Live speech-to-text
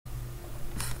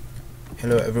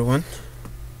Hello everyone,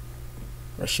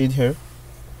 Rashid here.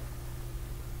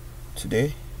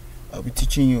 Today I'll be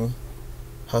teaching you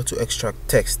how to extract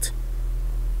text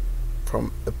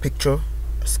from a picture,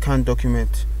 a scanned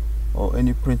document, or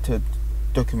any printed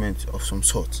document of some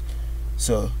sort.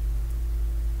 So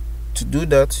to do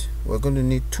that, we're going to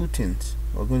need two things.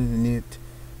 We're going to need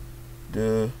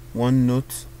the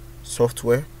OneNote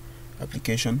software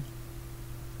application,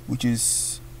 which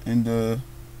is in the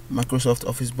Microsoft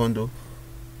Office bundle.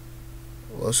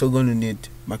 We're also going to need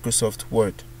Microsoft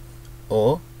Word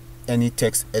or any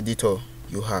text editor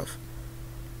you have.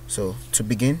 So to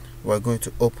begin, we're going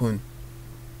to open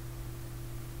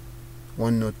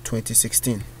OneNote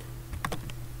 2016,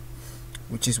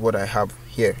 which is what I have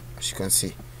here, as you can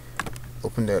see.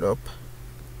 Open that up.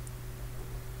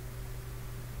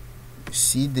 You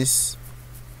see this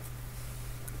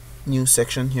new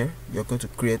section here? You're going to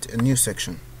create a new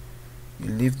section.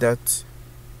 You leave that,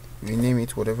 rename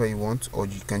it whatever you want, or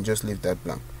you can just leave that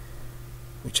blank,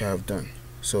 which I have done.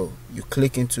 So you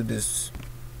click into this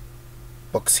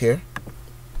box here,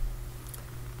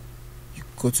 you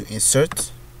go to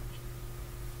insert,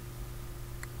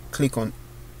 click on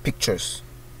pictures,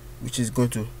 which is going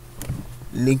to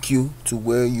link you to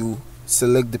where you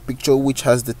select the picture which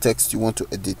has the text you want to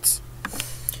edit.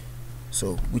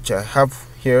 So which I have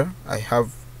here, I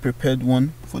have prepared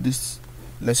one for this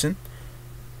lesson.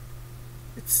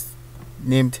 It's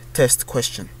named test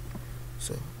question.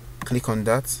 So click on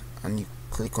that and you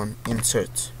click on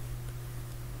insert.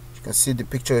 You can see the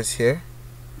picture is here.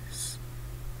 It's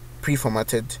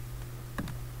pre-formatted.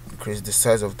 Increase the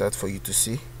size of that for you to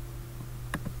see.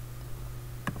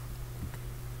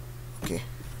 Okay,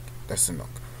 that's enough.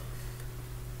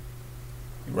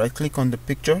 Right click on the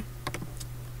picture,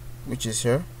 which is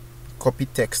here, copy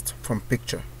text from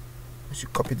picture. As you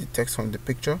copy the text from the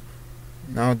picture,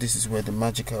 now this is where the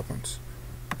magic happens.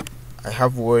 I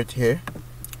have Word here.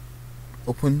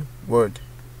 Open Word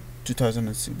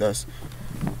 2006. That's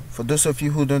for those of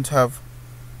you who don't have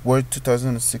Word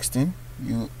 2016,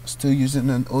 you still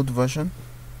using an old version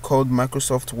called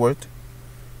Microsoft Word,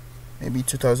 maybe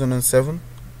 2007,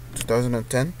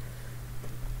 2010.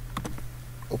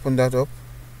 Open that up,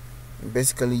 and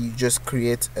basically you just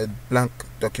create a blank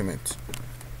document.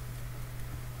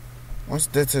 Once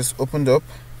that is opened up,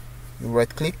 you right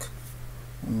click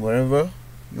on wherever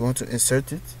you want to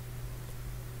insert it.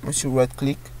 Once you right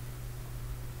click,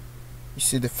 you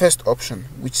see the first option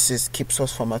which says keep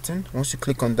source formatting. Once you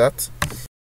click on that,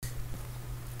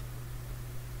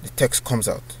 the text comes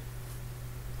out.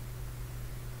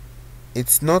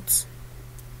 It's not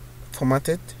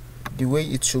formatted the way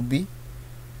it should be,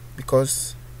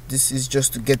 because this is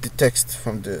just to get the text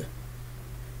from the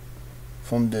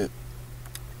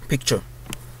picture.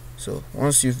 So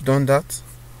once you've done that,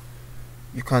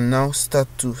 you can now start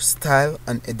to style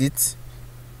and edit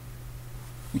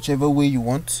whichever way you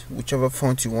want, whichever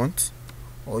font you want,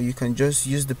 or you can just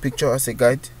use the picture as a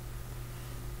guide,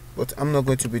 but I'm not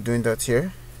going to be doing that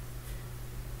here.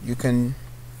 You can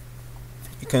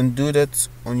do that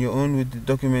on your own with the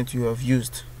document you have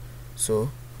used.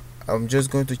 So I'm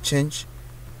just going to change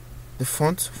the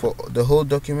font for the whole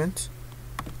document.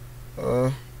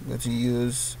 I'm going to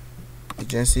use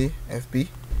Agency FB.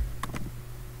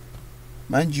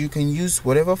 Mind you, can use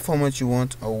whatever format you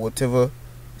want or whatever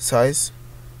size.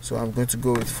 So I'm going to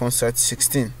go with font size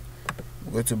 16.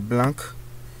 I'm going to blank.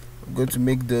 I'm going to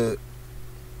make the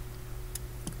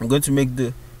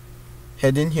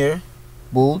heading here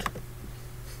bold.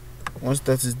 Once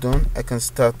that is done, I can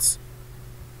start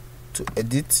to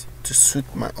edit to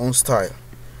suit my own style,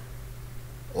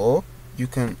 or you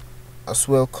can as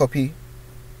well copy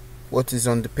what is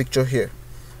on the picture here.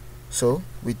 So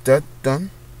with that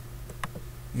done,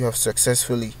 you have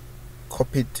successfully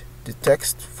copied the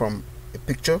text from a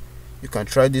picture. You can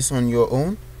try this on your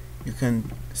own. You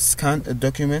can scan a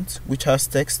document which has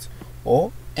text,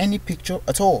 or any picture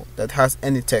at all that has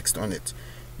any text on it.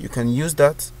 You can use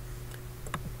that.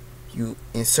 You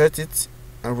insert it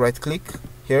and right click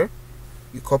here.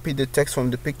 You copy the text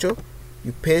from the picture,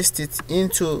 you paste it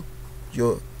into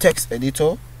your text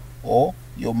editor or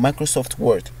your Microsoft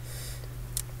Word.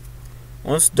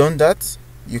 Once done that,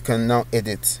 you can now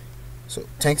edit. So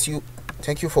thank you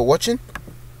for watching.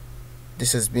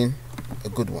 This has been a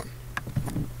good one.